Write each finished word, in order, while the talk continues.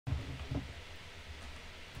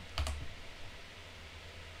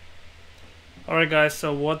Alright guys,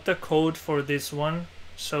 so what the code for this one?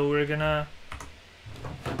 So we're gonna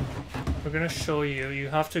show you. You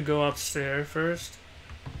have to go upstairs first.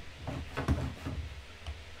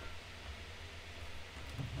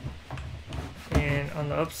 And on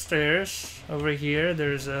the upstairs over here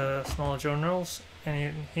there's a small journals, and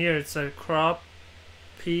in here it's a crop,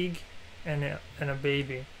 pig, and a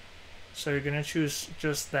baby. So you're gonna choose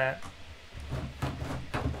just that.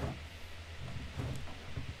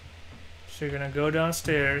 So you're gonna go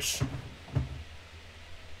downstairs. I'm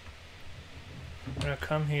gonna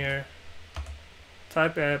come here.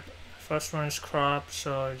 Type app. First one is crop,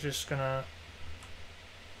 so I'm just gonna.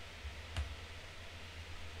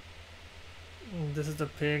 This is the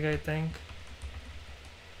pig, I think.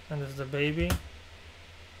 And this is the baby.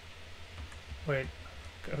 Wait.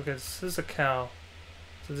 Okay, this is a cow.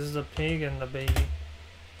 So this is the pig and the baby.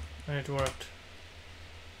 And it worked.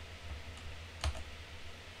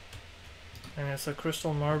 And it's a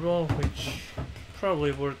crystal marble, which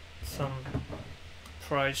probably worth some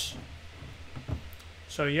price.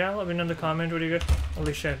 So yeah, let me know in the comment what you get.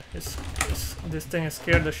 Holy shit, this thing has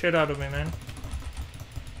scared the shit out of me, man.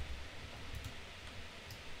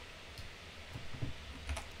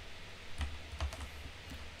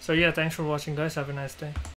 So yeah, thanks for watching guys, have a nice day.